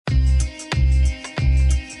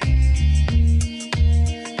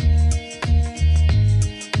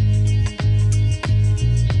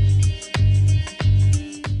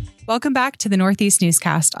Welcome back to the Northeast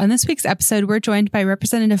Newscast. On this week's episode, we're joined by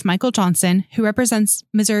Representative Michael Johnson, who represents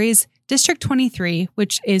Missouri's District 23,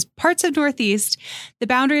 which is parts of Northeast. The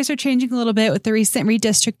boundaries are changing a little bit with the recent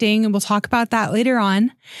redistricting, and we'll talk about that later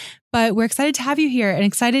on. But we're excited to have you here and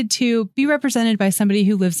excited to be represented by somebody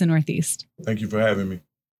who lives in Northeast. Thank you for having me.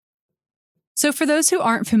 So for those who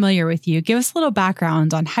aren't familiar with you, give us a little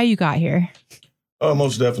background on how you got here.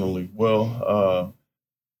 Most definitely. Well,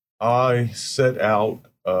 I set out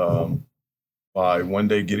by one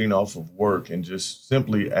day getting off of work and just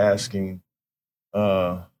simply asking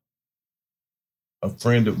a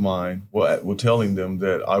friend of mine, telling them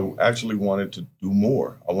that I actually wanted to do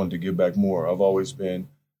more. I wanted to give back more. I've always been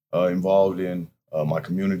involved in my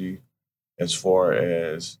community as far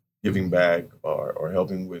as giving back or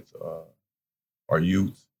helping with our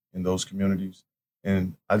youth in those communities.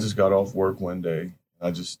 And I just got off work one day and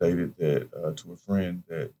I just stated that to a friend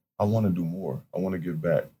that I want to do more. I want to give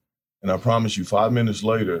back. And I promise you, 5 minutes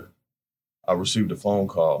later, I received a phone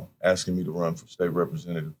call asking me to run for state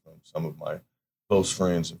representative from some of my close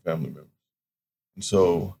friends and family members. And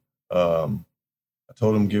so I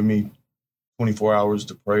told them, give me 24 hours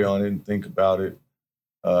to pray on it and think about it.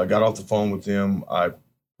 I got off the phone with them. I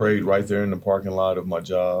prayed right there in the parking lot of my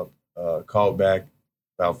job, called back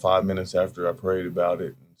about 5 minutes after I prayed about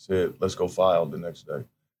it and said, let's go file the next day.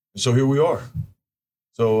 And so here we are.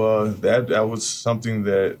 So that was something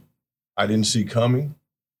that I didn't see coming,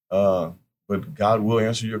 but God will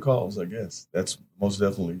answer your calls, I guess. That's most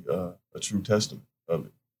definitely a true testament of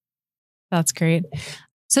it. That's great.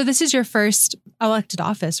 So this is your first elected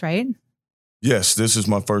office, right? Yes, this is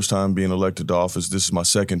my first time being elected to office. This is my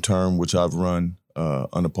second term, which I've run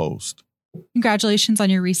unopposed. Congratulations on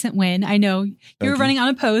your recent win. I know you were running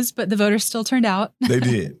unopposed, but the voters still turned out. They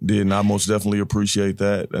did. And I most definitely appreciate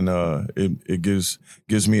that. And it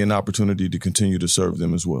gives me an opportunity to continue to serve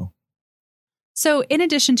them as well. So in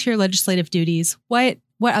addition to your legislative duties, what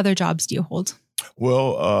other jobs do you hold?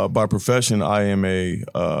 Well, by profession, I am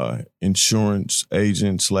a insurance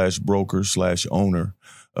agent / broker / owner.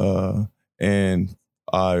 And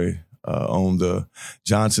I own the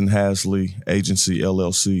Johnson Hasley Agency,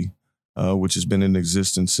 LLC. Which has been in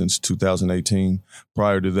existence since 2018.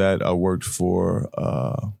 Prior to that, I worked for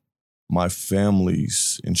my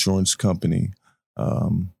family's insurance company.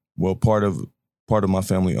 Part of my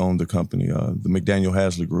family owned the company, the McDaniel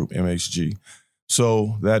Hasley Group, MHG.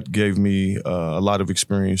 So that gave me a lot of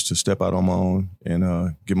experience to step out on my own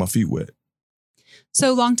and get my feet wet.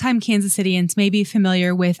 So longtime Kansas Cityans may be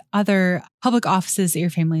familiar with other public offices that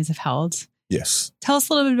your families have held. Yes. Tell us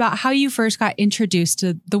a little bit about how you first got introduced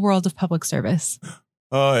to the world of public service.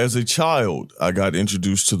 As a child, I got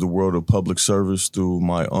introduced to the world of public service through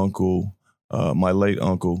my uncle, my late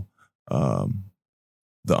uncle, the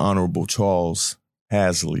Honorable Charles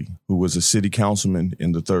Hasley, who was a city councilman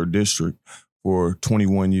in the 3rd District for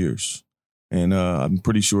 21 years. And I'm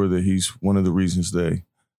pretty sure that he's one of the reasons him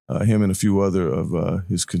and a few other of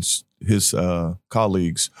his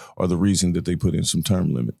colleagues are the reason that they put in some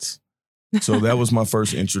term limits. So that was my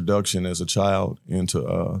first introduction as a child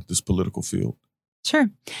into this political field. Sure.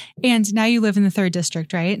 And now you live in the 3rd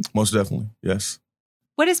District, right? Most definitely, yes.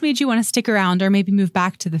 What has made you want to stick around or maybe move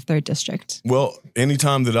back to the 3rd District? Well,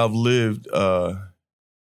 anytime that I've lived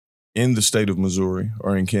in the state of Missouri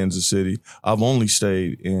or in Kansas City, I've only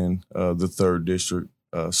stayed in the 3rd District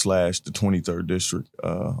 / the 23rd District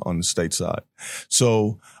on the state side.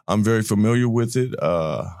 So I'm very familiar with it.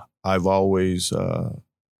 I've always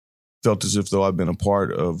felt as if though I've been a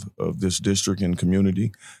part of this district and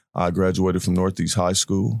community. I graduated from Northeast High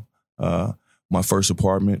School. My first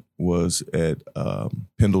apartment was at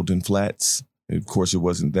Pendleton Flats. Of course, it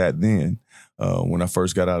wasn't that then. When I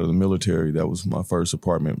first got out of the military, that was my first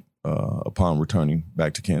apartment upon returning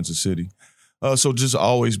back to Kansas City. So just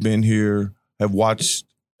always been here,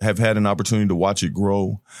 have had an opportunity to watch it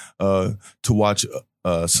grow, to watch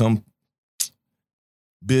some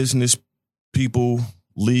business people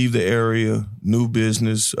leave the area, new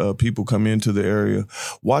business, people come into the area,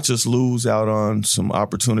 watch us lose out on some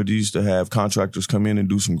opportunities to have contractors come in and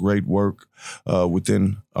do some great work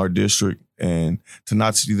within our district, and to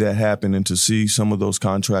not see that happen and to see some of those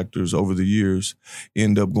contractors over the years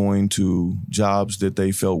end up going to jobs that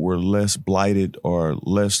they felt were less blighted or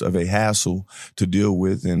less of a hassle to deal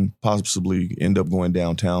with and possibly end up going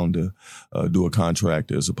downtown to do a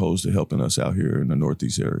contract as opposed to helping us out here in the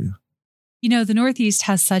Northeast area. You know, the Northeast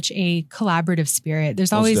has such a collaborative spirit.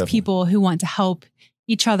 There's always people who want to help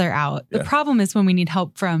each other out. The problem is when we need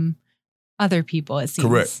help from other people, it seems.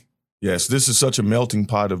 Correct. Yes, this is such a melting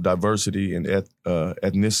pot of diversity and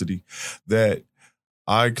ethnicity that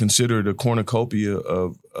I consider it a cornucopia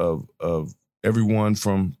of everyone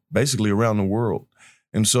from basically around the world.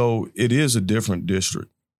 And so it is a different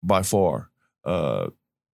district by far.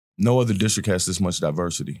 No other district has this much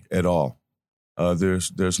diversity at all.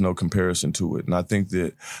 There's no comparison to it. And I think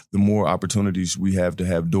that the more opportunities we have to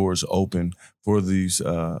have doors open for these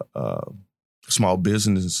small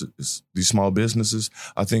businesses,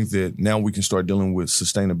 I think that now we can start dealing with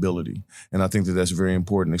sustainability. And I think that that's very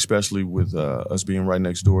important, especially with us being right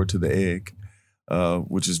next door to the Egg,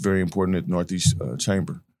 which is very important at Northeast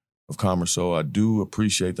Chamber of Commerce. So I do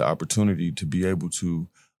appreciate the opportunity to be able to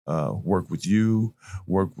work with you,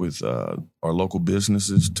 work with our local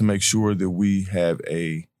businesses to make sure that we have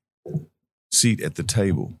a seat at the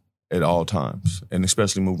table at all times, and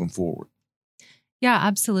especially moving forward. Yeah,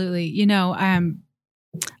 absolutely. You know,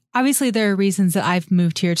 obviously there are reasons that I've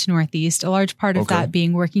moved here to Northeast, a large part of that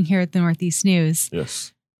being working here at the Northeast News.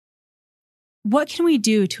 Yes. What can we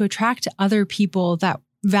do to attract other people that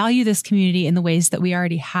value this community in the ways that we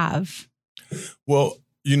already have? Well,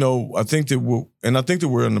 you know, I think that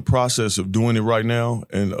we're in the process of doing it right now.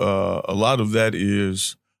 And a lot of that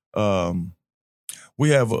is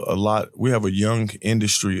we have a young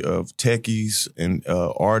industry of techies and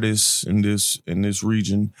artists in this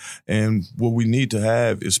region. And what we need to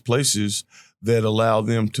have is places that allow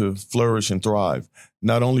them to flourish and thrive.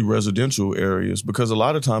 Not only residential areas, because a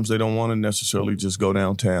lot of times they don't want to necessarily just go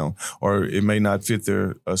downtown, or it may not fit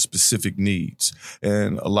their specific needs.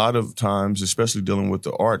 And a lot of times, especially dealing with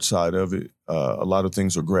the art side of it, a lot of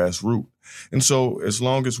things are grassroots. And so as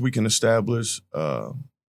long as we can establish an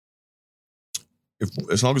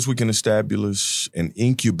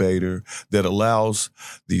incubator that allows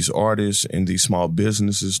these artists and these small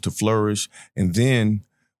businesses to flourish, and then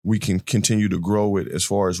we can continue to grow it as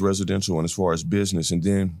far as residential and as far as business, and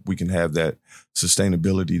then we can have that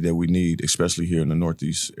sustainability that we need, especially here in the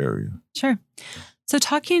Northeast area. Sure. So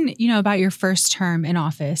talking, you know, about your first term in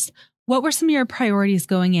office, what were some of your priorities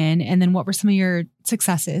going in, and then what were some of your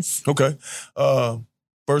successes? Okay.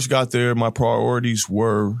 First got there, my priorities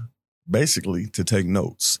were basically to take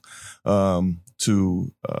notes,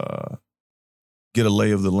 to get a lay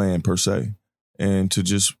of the land per se, and to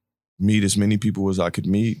just meet as many people as I could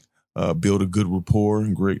meet, build a good rapport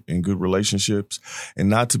and good relationships, and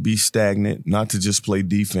not to be stagnant, not to just play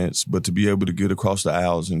defense, but to be able to get across the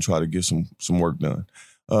aisles and try to get some work done,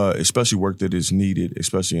 especially work that is needed,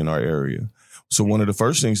 especially in our area. So one of the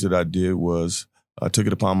first things that I did was I took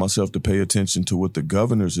it upon myself to pay attention to what the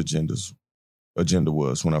governor's agenda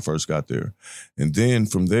was when I first got there. And then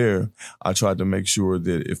from there, I tried to make sure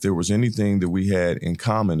that if there was anything that we had in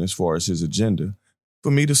common as far as his agenda, for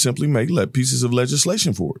me to simply make pieces of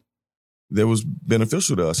legislation for it that was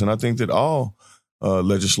beneficial to us. And I think that all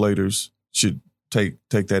legislators should take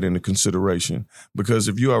that into consideration, because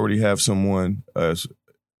if you already have someone as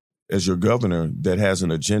your governor that has an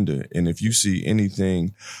agenda, and if you see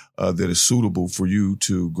anything that is suitable for you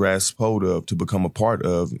to grasp hold of, to become a part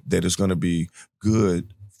of, that is going to be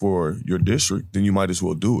good for your district, then you might as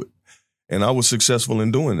well do it. And I was successful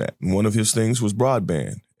in doing that. And one of his things was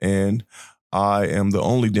broadband. And I am the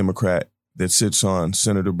only Democrat that sits on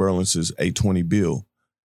Senator Burlens's 820 bill.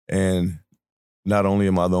 And not only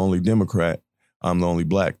am I the only Democrat, I'm the only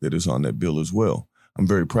Black that is on that bill as well. I'm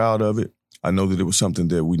very proud of it. I know that it was something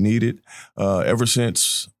that we needed. Ever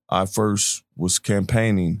since I first was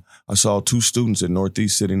campaigning, I saw 2 students at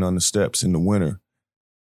Northeast sitting on the steps in the winter,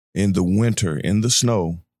 in the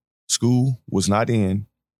snow. School was not in,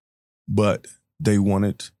 but they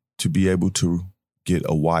wanted to be able to get a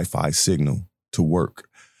Wi-Fi signal to work.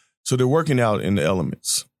 So they're working out in the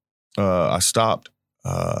elements. I stopped,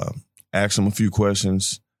 asked them a few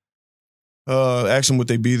questions, asked them would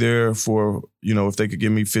they be there for, if they could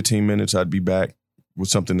give me 15 minutes, I'd be back with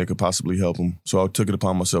something that could possibly help them. So I took it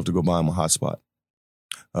upon myself to go buy them a hotspot.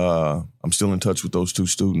 I'm still in touch with those 2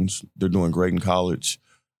 students. They're doing great in college.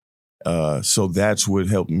 So that's what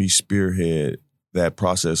helped me spearhead that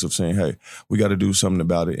process of saying, hey, we got to do something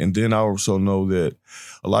about it. And then I also know that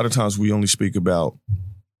a lot of times we only speak about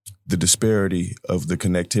the disparity of the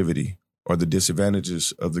connectivity or the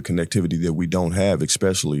disadvantages of the connectivity that we don't have,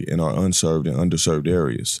 especially in our unserved and underserved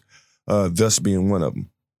areas, thus being one of them.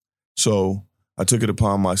 So I took it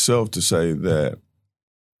upon myself to say that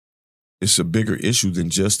it's a bigger issue than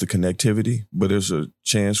just the connectivity, but there's a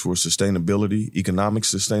chance for sustainability, economic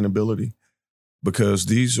sustainability, because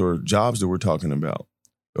these are jobs that we're talking about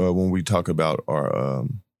when we talk about our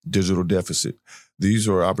digital deficit. These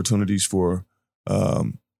are opportunities for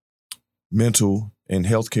mental and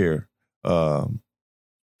healthcare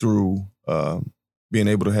through being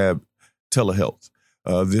able to have telehealth.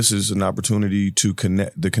 This is an opportunity to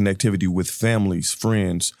connect the connectivity with families,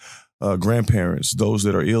 friends, grandparents, those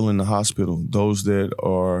that are ill in the hospital, those that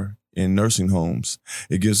are in nursing homes.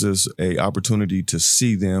 It gives us a opportunity to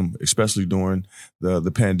see them, especially during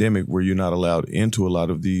the pandemic where you're not allowed into a lot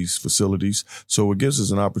of these facilities. So it gives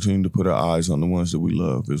us an opportunity to put our eyes on the ones that we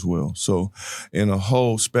love as well. So in a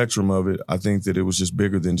whole spectrum of it, I think that it was just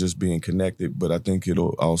bigger than just being connected, but I think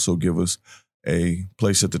it'll also give us a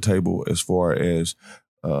place at the table as far as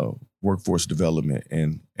workforce development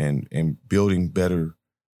and building better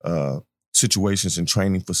situations and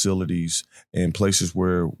training facilities and places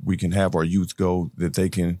where we can have our youth go, that they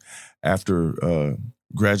can, after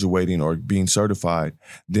graduating or being certified,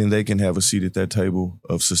 then they can have a seat at that table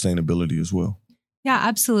of sustainability as well. Yeah,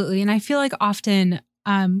 absolutely. And I feel like often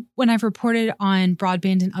when I've reported on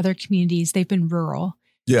broadband in other communities, they've been rural.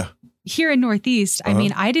 Yeah. Here in Northeast, I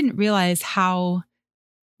mean, I didn't realize how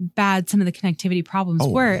bad some of the connectivity problems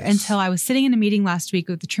were until I was sitting in a meeting last week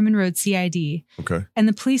with the Truman Road CID. Okay. And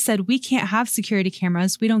the police said, we can't have security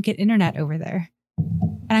cameras. We don't get internet over there.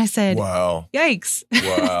 And I said, wow, yikes.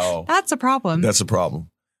 Wow. That's a problem. That's a problem.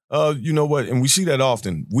 You know what? And we see that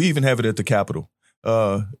often. We even have it at the Capitol.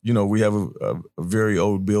 We have a very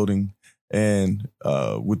old building, and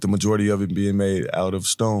with the majority of it being made out of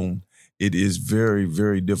stone, it is very,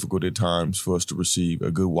 very difficult at times for us to receive a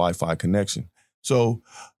good Wi-Fi connection. So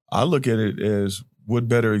I look at it as, what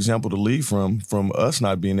better example to lead from us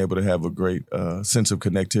not being able to have a great sense of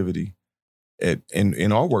connectivity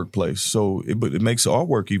in our workplace. So it makes our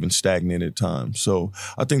work even stagnant at times. So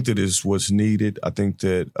I think that is what's needed. I think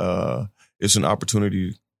that it's an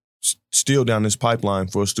opportunity still down this pipeline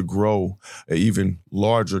for us to grow an even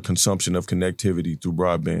larger consumption of connectivity through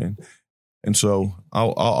broadband. And so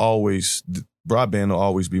broadband will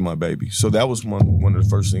always be my baby. So that was one of the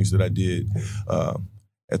first things that I did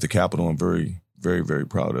at the Capitol. I'm very, very, very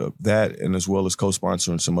proud of that, and as well as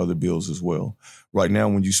co-sponsoring some other bills as well. Right now,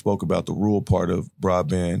 when you spoke about the rural part of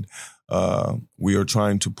broadband, we are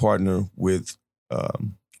trying to partner with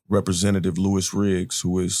Representative Louis Riggs,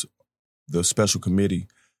 who is the special committee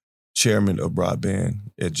chairman of broadband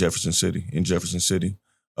in Jefferson City.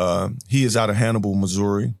 He is out of Hannibal,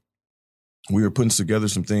 Missouri. We are putting together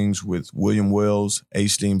some things with William Wells,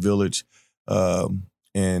 A-Steam Village,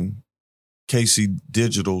 and KC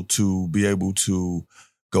Digital to be able to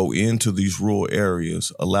go into these rural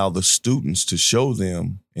areas, allow the students to show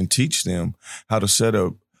them and teach them how to set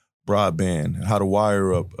up broadband, how to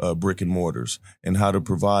wire up brick and mortars, and how to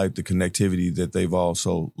provide the connectivity that they've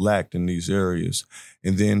also lacked in these areas,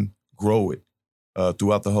 and then grow it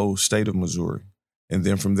throughout the whole state of Missouri. And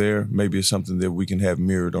then from there, maybe it's something that we can have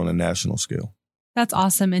mirrored on a national scale. That's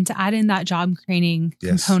awesome. And to add in that job training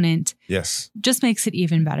component just makes it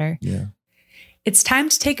even better. Yeah. It's time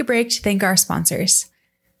to take a break to thank our sponsors.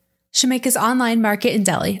 Shemeka's Online Market in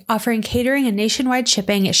Delhi, offering catering and nationwide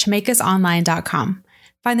shipping at shemekasonline.com.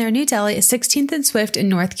 Find their new deli at 16th and Swift in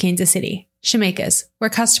North Kansas City. Shemeka's, where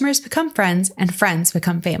customers become friends and friends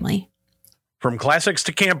become family. From classics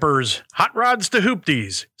to campers, hot rods to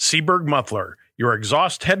hoopties, Seaberg Muffler, your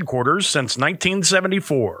exhaust headquarters since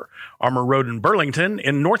 1974. Armour Road in Burlington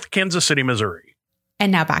in North Kansas City, Missouri.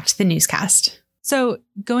 And now back to the newscast. So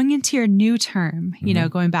going into your new term,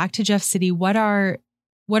 going back to Jeff City, what are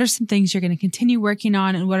some things you're going to continue working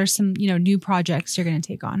on, and what are some, new projects you're going to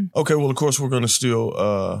take on? Okay, well, of course, we're going to still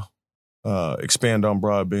expand on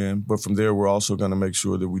broadband, but from there, we're also going to make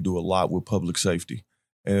sure that we do a lot with public safety.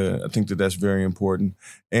 And I think that that's very important.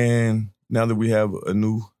 And now that we have a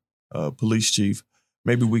new police chief,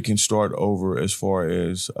 maybe we can start over as far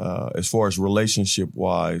as relationship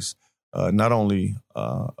wise, not only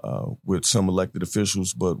with some elected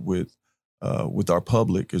officials, but with our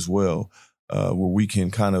public as well, where we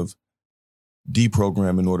can kind of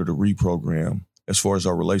deprogram in order to reprogram as far as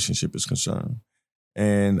our relationship is concerned.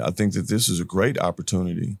 And I think that this is a great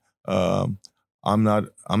opportunity. I'm not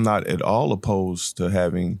at all opposed to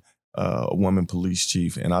having a woman police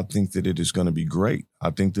chief, and I think that it is going to be great. I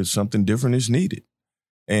think that something different is needed,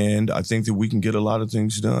 and I think that we can get a lot of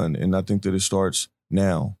things done. And I think that it starts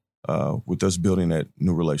now with us building that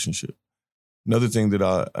new relationship. Another thing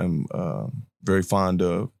that I'm very fond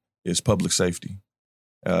of is public safety,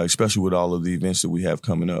 especially with all of the events that we have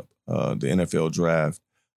coming up, the NFL draft,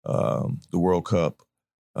 the World Cup,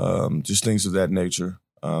 just things of that nature.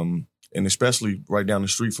 And especially right down the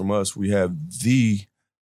street from us, we have the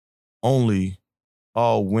only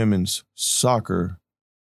all-women's soccer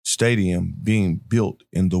stadium being built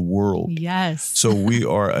in the world. Yes. So we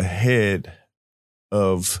are ahead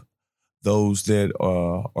of those that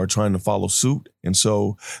are trying to follow suit. And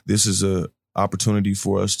so this is a opportunity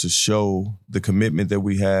for us to show the commitment that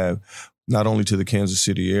we have, not only to the Kansas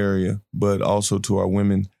City area, but also to our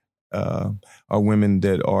women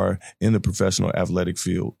that are in the professional athletic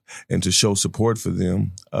field, and to show support for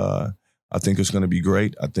them. I think it's going to be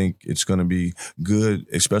great. I think it's going to be good,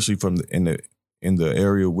 especially in the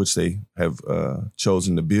area which they have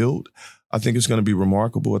chosen to build. I think it's going to be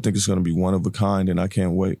remarkable. I think it's going to be one of a kind, and I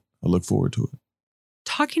can't wait. I look forward to it.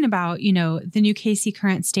 Talking about, the new KC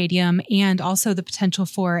Current Stadium and also the potential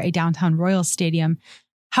for a downtown Royals Stadium,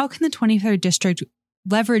 how can the 23rd District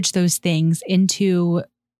leverage those things into,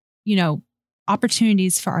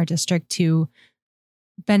 opportunities for our district to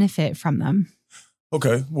benefit from them?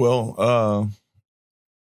 Okay, well,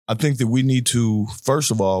 I think that we need to,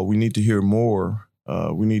 first of all, we need to hear more.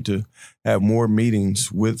 We need to have more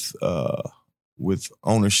meetings with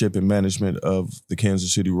ownership and management of the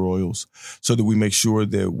Kansas City Royals, so that we make sure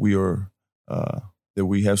that we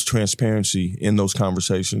have transparency in those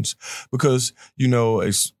conversations. Because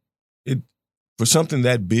for something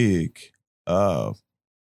that big,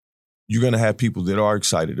 you're going to have people that are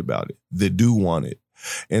excited about it, that do want it.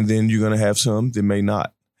 And then you're going to have some that may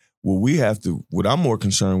not. What I'm more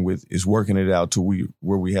concerned with is working it out to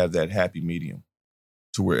where we have that happy medium,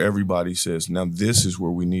 to where everybody says, now this is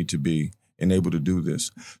where we need to be and able to do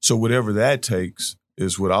this. So whatever that takes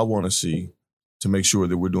is what I want to see, to make sure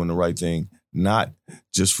that we're doing the right thing, not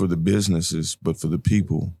just for the businesses, but for the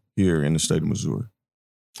people here in the state of Missouri.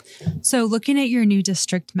 So looking at your new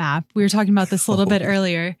district map, we were talking about this a little bit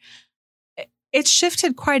earlier. It's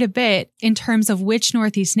shifted quite a bit in terms of which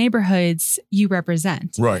Northeast neighborhoods you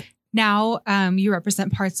represent. Right. Now you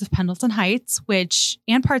represent parts of Pendleton Heights,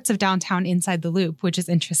 and parts of downtown inside the Loop, which is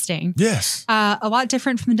interesting. Yes. A lot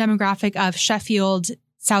different from the demographic of Sheffield,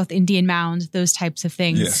 South Indian Mound, those types of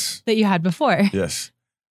things that you had before. Yes.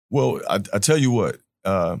 Well, I tell you what,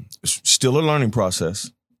 it's still a learning process.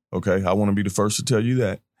 Okay. I want to be the first to tell you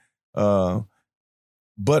that.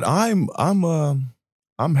 But I'm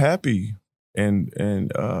happy.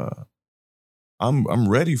 And I'm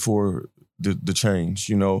ready for the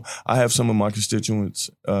change. I have some of my constituents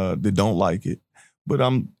that don't like it, but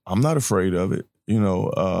I'm not afraid of it.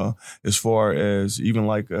 As far as even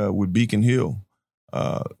like with Beacon Hill,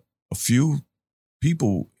 a few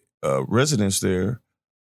people, residents there,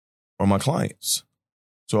 are my clients,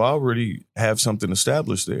 so I already have something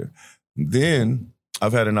established there. Then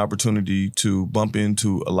I've had an opportunity to bump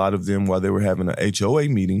into a lot of them while they were having an HOA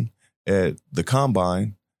meeting at the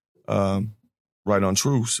Combine, right on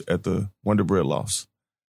Truce at the Wonder Bread Lofts.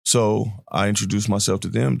 So I introduced myself to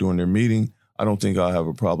them during their meeting. I don't think I'll have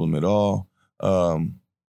a problem at all. I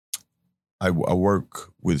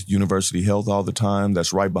work with University Health all the time.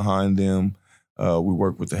 That's right behind them. We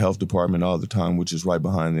work with the health department all the time, which is right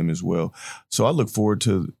behind them as well. So I look forward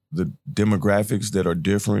to the demographics that are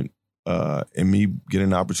different, and me getting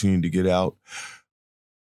an opportunity to get out,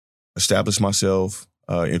 establish myself,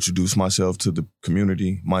 introduce myself to the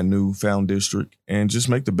community, my newfound district, and just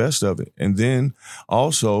make the best of it. And then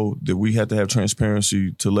also that we have to have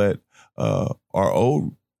transparency to let our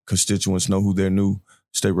old constituents know who their new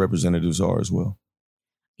state representatives are as well.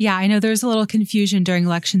 Yeah, I know there's a little confusion during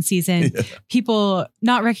election season. Yeah. People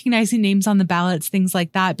not recognizing names on the ballots, things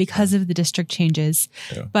like that, because of the district changes.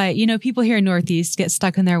 Yeah. But, people here in Northeast get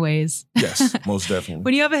stuck in their ways. Yes, most definitely.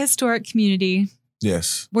 When you have a historic community,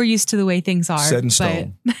 yes, we're used to the way things are. Set in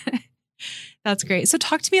stone. That's great. So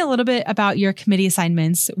talk to me a little bit about your committee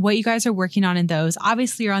assignments, what you guys are working on in those.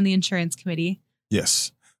 Obviously, you're on the insurance committee.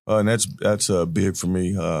 Yes, and that's big for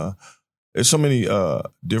me. There's so many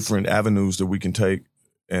different avenues that we can take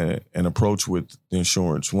and approach with the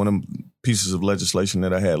insurance. One of the pieces of legislation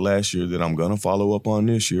that I had last year that I'm going to follow up on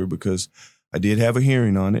this year, because I did have a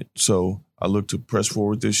hearing on it, so I look to press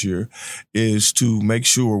forward this year, is to make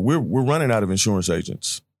sure we're running out of insurance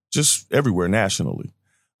agents just everywhere nationally.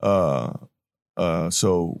 So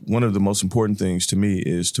one of the most important things to me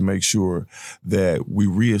is to make sure that we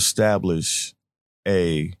reestablish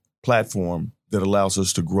a platform that allows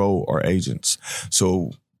us to grow our agents.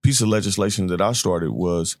 So piece of legislation that I started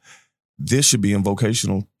was this should be in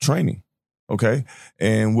vocational training. Okay.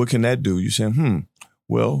 And what can that do? You say,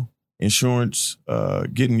 well, insurance,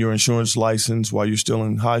 getting your insurance license while you're still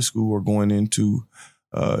in high school or going into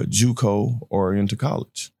JUCO or into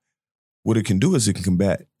college. What it can do is it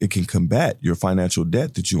can combat your financial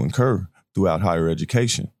debt that you incur throughout higher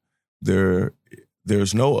education.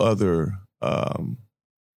 There's no other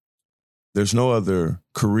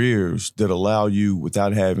careers that allow you,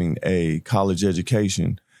 without having a college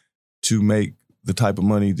education, to make the type of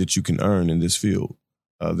money that you can earn in this field.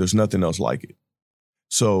 There's nothing else like it.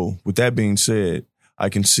 So with that being said, I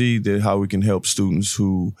can see that how we can help students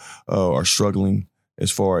who are struggling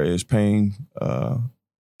as far as paying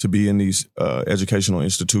to be in these educational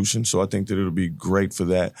institutions. So I think that it'll be great for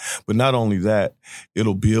that. But not only that,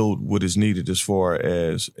 it'll build what is needed as far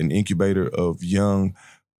as an incubator of young,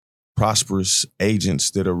 prosperous agents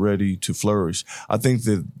that are ready to flourish. I think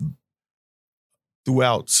that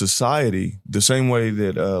throughout society, the same way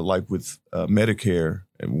that like with Medicare,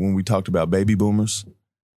 when we talked about baby boomers,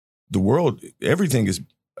 the world, everything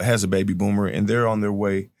has a baby boomer, and they're on their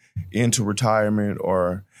way into retirement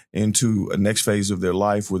or into a next phase of their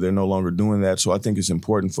life where they're no longer doing that. So I think it's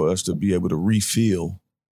important for us to be able to refill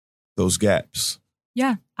those gaps.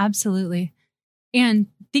 Yeah, absolutely. And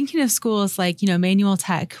thinking of schools like, Manual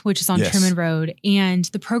Tech, which is on Truman Road, and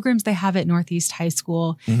the programs they have at Northeast High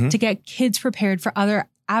School to get kids prepared for other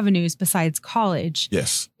avenues besides college.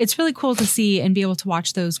 Yes. It's really cool to see and be able to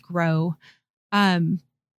watch those grow. And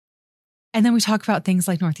then we talk about things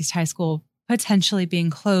like Northeast High School potentially being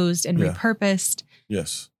closed and repurposed.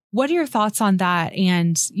 Yes. What are your thoughts on that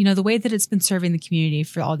and, the way that it's been serving the community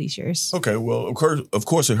for all these years? Okay, well, of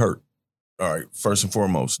course it hurt. All right, first and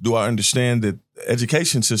foremost, do I understand that the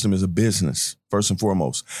education system is a business, first and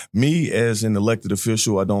foremost? Me, as an elected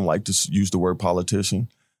official, I don't like to use the word politician.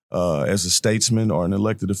 As a statesman or an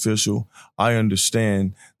elected official, I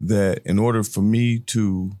understand that in order for me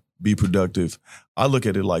to be productive, I look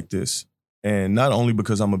at it like this. And not only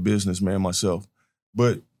because I'm a businessman myself,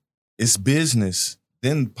 but it's business,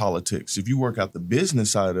 then politics. If you work out the business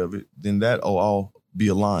side of it, then that'll all be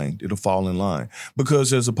aligned. It'll fall in line.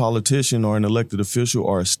 Because as a politician or an elected official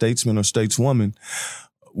or a statesman or stateswoman,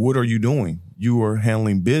 what are you doing? You are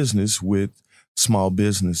handling business with small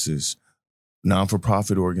businesses,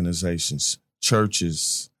 non-for-profit organizations,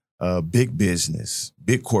 churches, big business,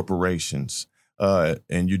 big corporations,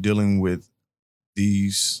 and you're dealing with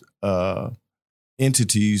these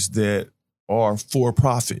entities that are for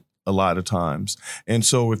profit a lot of times. And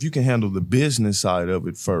so if you can handle the business side of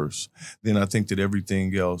it first, then I think that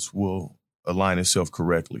everything else will align itself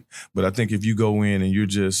correctly. But I think if you go in and you're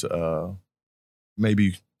just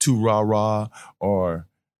maybe too rah-rah, or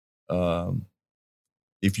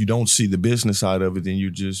if you don't see the business side of it, then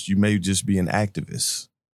you may just be an activist.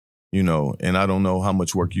 And I don't know how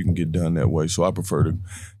much work you can get done that way. So I prefer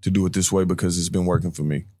to do it this way because it's been working for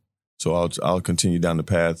me. So I'll continue down the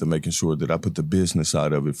path of making sure that I put the business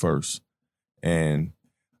side of it first. And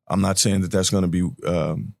I'm not saying that that's going to be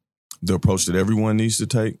the approach that everyone needs to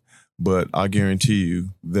take, but I guarantee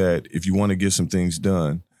you that if you want to get some things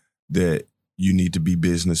done, that you need to be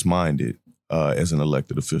business minded as an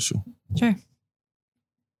elected official. Sure.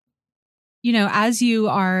 As you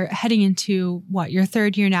are heading into your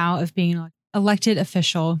third year now of being an elected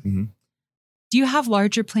official, do you have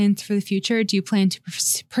larger plans for the future? Do you plan to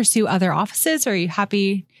pursue other offices, or are you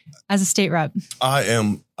happy as a state rep? I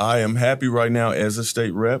am happy right now as a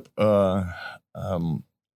state rep. Let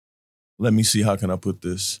me see, how can I put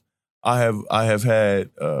this? I have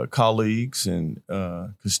had colleagues and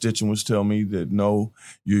constituents tell me that no,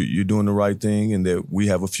 you're doing the right thing and that we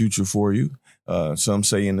have a future for you. Some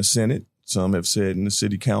say in the Senate. Some have said in the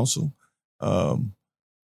city council.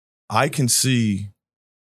 I can see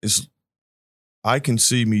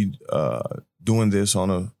me doing this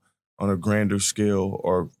on a grander scale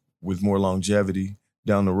or with more longevity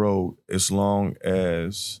down the road, as long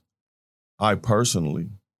as I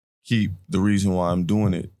personally keep the reason why I'm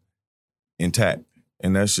doing it intact.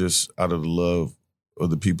 And that's just out of the love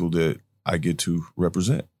of the people that I get to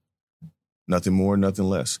represent. Nothing more, nothing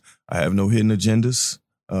less. I have no hidden agendas.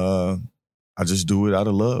 I just do it out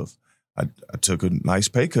of love. I took a nice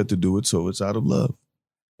pay cut to do it, so it's out of love.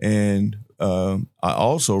 And I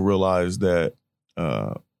also realize that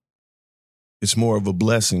it's more of a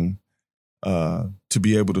blessing to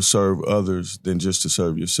be able to serve others than just to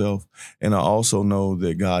serve yourself. And I also know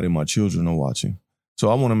that God and my children are watching. So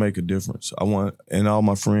I want to make a difference. And all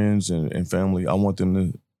my friends and family, I want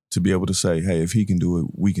them to be able to say, hey, if he can do it,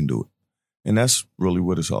 we can do it. And that's really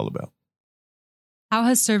what it's all about. How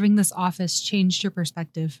has serving this office changed your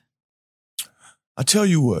perspective? I tell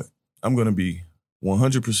you what, I'm going to be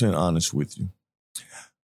 100% honest with you.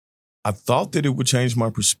 I thought that it would change my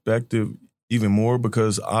perspective even more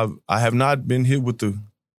because I have not been hit with the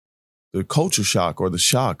culture shock or the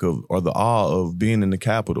shock or the awe of being in the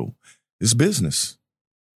Capitol. It's business.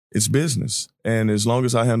 It's business. And as long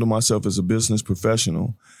as I handle myself as a business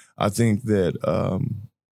professional, I think that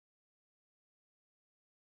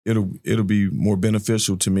it'll be more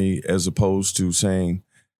beneficial to me as opposed to saying,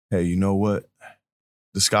 hey, you know what?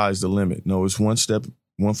 The sky's the limit. No, it's one foot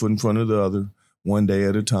in front of the other, one day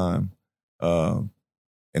at a time. And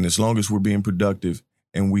as long as we're being productive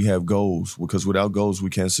and we have goals, because without goals, we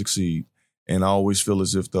can't succeed. And I always feel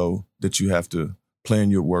as if, though, that you have to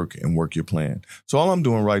plan your work and work your plan. So all I'm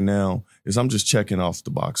doing right now is I'm just checking off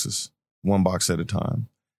the boxes, one box at a time.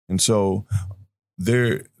 And so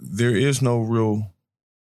there is no real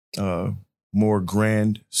more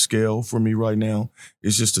grand scale for me right now.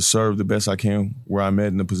 It's just to serve the best I can where I'm at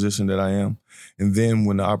in the position that I am. And then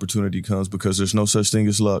when the opportunity comes, because there's no such thing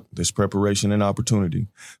as luck, there's preparation and opportunity.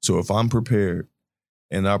 So if I'm prepared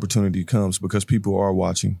and the opportunity comes because people are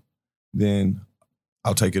watching, then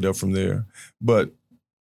I'll take it up from there. But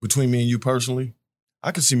between me and you personally,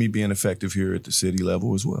 I could see me being effective here at the city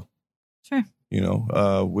level as well. Sure. You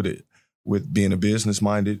know, with being a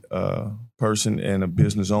business-minded person and a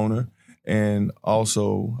business owner, and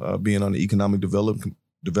also being on the Economic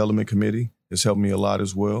Development Committee has helped me a lot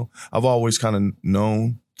as well. I've always kind of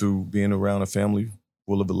known through being around a family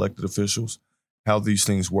full of elected officials how these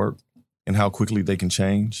things work and how quickly they can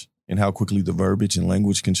change and how quickly the verbiage and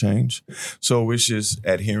language can change. So it's just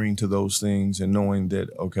adhering to those things and knowing that,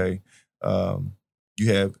 okay,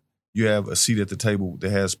 you have a seat at the table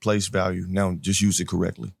that has place value. Now just use it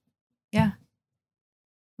correctly. Yeah.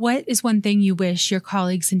 What is one thing you wish your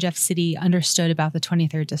colleagues in Jeff City understood about the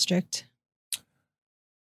 23rd District?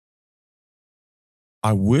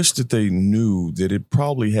 I wish that they knew that it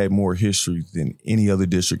probably had more history than any other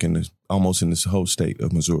district almost in this whole state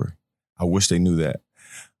of Missouri. I wish they knew that.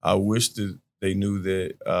 I wish that they knew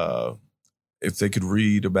that if they could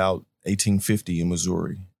read about 1850 in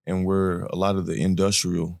Missouri and where a lot of the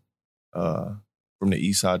industrial from the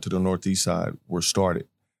east side to the northeast side were started.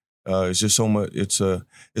 It's just so much. It's a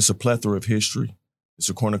plethora of history. It's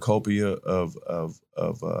a cornucopia of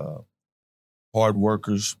hard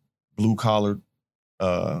workers, blue collar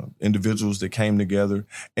individuals that came together,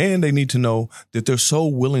 and they need to know that they're so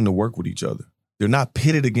willing to work with each other. They're not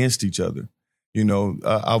pitted against each other. You know,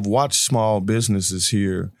 I've watched small businesses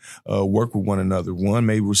here work with one another. One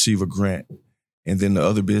may receive a grant, and then the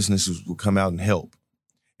other businesses will come out and help.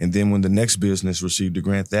 And then when the next business received a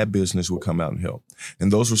grant, that business would come out and help.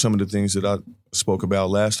 And those were some of the things that I spoke about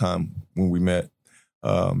last time when we met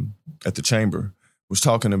at the chamber, was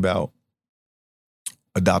talking about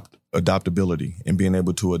adoptability and being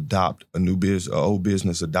able to adopt a new business, old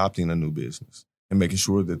business, adopting a new business and making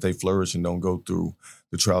sure that they flourish and don't go through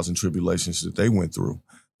the trials and tribulations that they went through.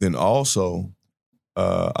 Then also,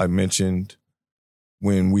 I mentioned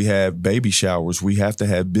when we have baby showers, we have to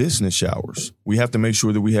have business showers. We have to make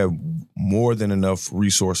sure that we have more than enough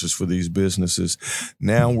resources for these businesses.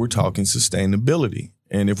 Now we're talking sustainability.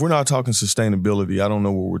 And if we're not talking sustainability, I don't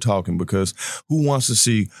know what we're talking, because who wants to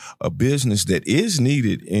see a business that is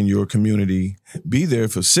needed in your community be there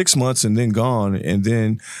for 6 months and then gone, and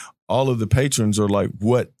then all of the patrons are like,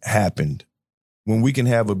 what happened? When we can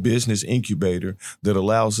have a business incubator that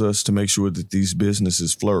allows us to make sure that these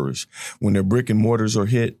businesses flourish. When their brick and mortars are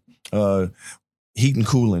hit, heating and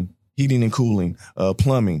cooling,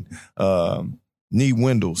 plumbing, need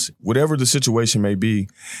windows, whatever the situation may be,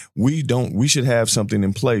 we should have something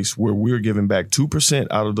in place where we're giving back 2%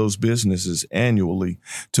 out of those businesses annually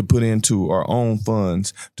to put into our own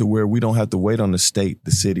funds, to where we don't have to wait on the state,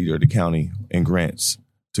 the city, or the county and grants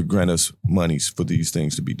to grant us monies for these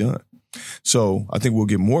things to be done. So I think we'll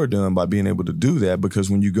get more done by being able to do that, because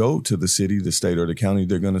when you go to the city, the state, or the county,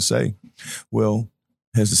 they're going to say, well,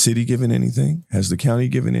 has the city given anything? Has the county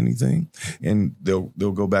given anything? And they'll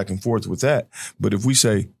go back and forth with that. But if we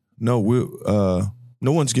say, no,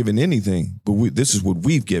 no one's given anything, but this is what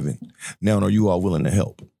we've given. Now, are you all willing to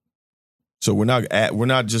help? So we're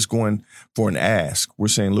not just going for an ask. We're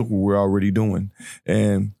saying, look what we're already doing.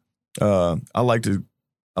 And I like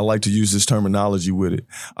to use this terminology with it.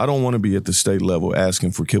 I don't want to be at the state level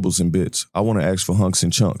asking for kibbles and bits. I want to ask for hunks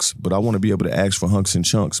and chunks, but I want to be able to ask for hunks and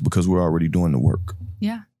chunks because we're already doing the work.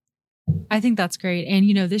 Yeah, I think that's great. And,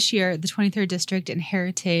 you know, this year, the 23rd District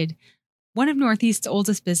inherited one of Northeast's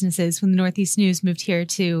oldest businesses when the Northeast News moved here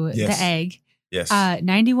to the Egg. Yes.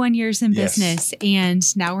 91 years in business,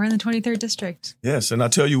 and now we're in the 23rd District. Yes, and I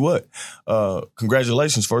tell you what,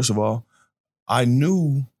 congratulations, first of all. I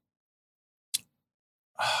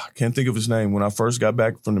can't think of his name. When I first got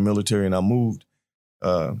back from the military and I moved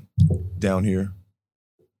down here,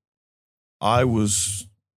 I was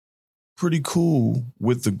pretty cool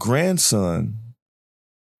with the grandson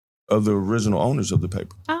of the original owners of the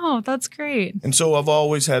paper. Oh, that's great. And so I've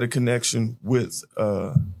always had a connection with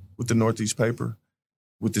the Northeast paper,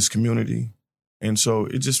 with this community. And so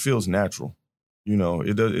it just feels natural. You know,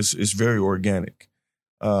 it's very organic.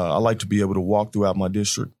 I like to be able to walk throughout my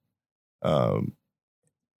district,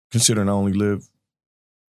 considering I only live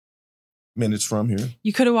minutes from here.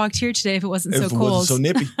 You could have walked here today if it wasn't so cold. Wasn't so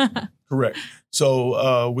nippy. Correct.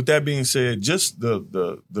 So with that being said, just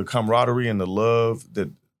the camaraderie and the love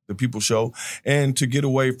that the people show, and to get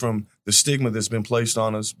away from the stigma that's been placed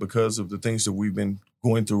on us because of the things that we've been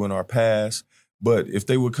going through in our past. But if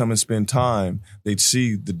they would come and spend time, they'd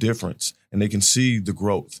see the difference and they can see the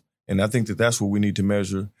growth. And I think that that's what we need to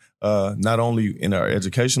measure, not only in our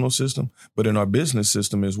educational system, but in our business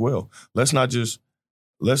system as well. In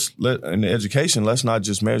education, let's not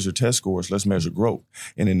just measure test scores, let's measure growth.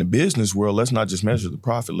 And in the business world, let's not just measure the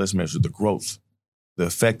profit, let's measure the growth, the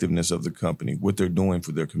effectiveness of the company, what they're doing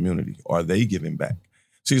for their community. Are they giving back?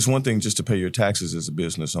 See, it's one thing just to pay your taxes as a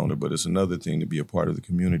business owner, but it's another thing to be a part of the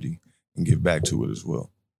community and give back to it as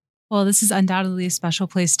well. Well, this is undoubtedly a special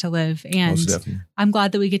place to live. And I'm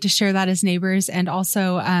glad that we get to share that as neighbors and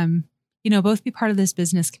also, both be part of this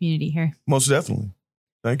business community here. Most definitely.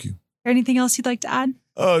 Thank you. Anything else you'd like to add?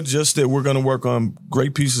 Just that we're going to work on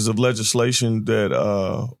great pieces of legislation that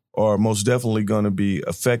are most definitely going to be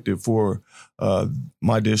effective for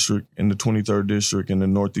my district and the 23rd district and the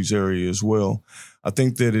Northeast area as well. I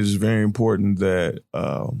think that it is very important that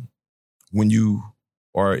when you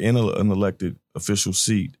are in an elected official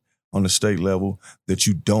seat on the state level, that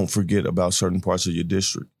you don't forget about certain parts of your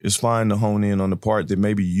district. It's fine to hone in on the part that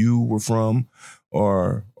maybe you were from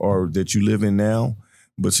or that you live in now.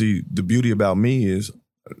 But see, the beauty about me is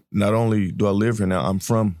not only do I live here now, I'm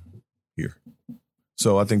from here.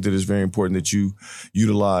 So I think that it's very important that you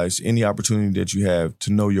utilize any opportunity that you have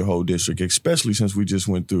to know your whole district, especially since we just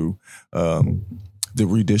went through the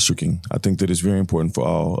redistricting. I think that it's very important for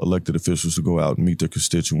all elected officials to go out and meet their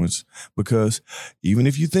constituents, because even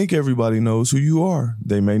if you think everybody knows who you are,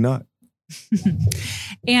 they may not.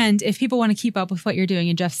 And if people want to keep up with what you're doing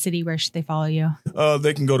in Jeff City, where should they follow you?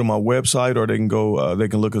 They can go to my website, or they can go. They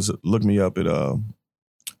can look me up at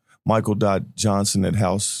Michael.Johnson at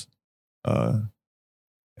house.mo.gov.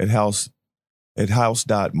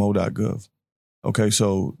 Okay,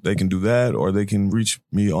 so they can do that, or they can reach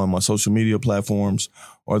me on my social media platforms,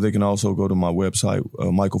 or they can also go to my website,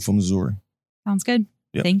 Michael from Missouri. Sounds good.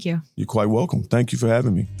 Yep. Thank you. You're quite welcome. Thank you for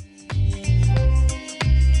having me.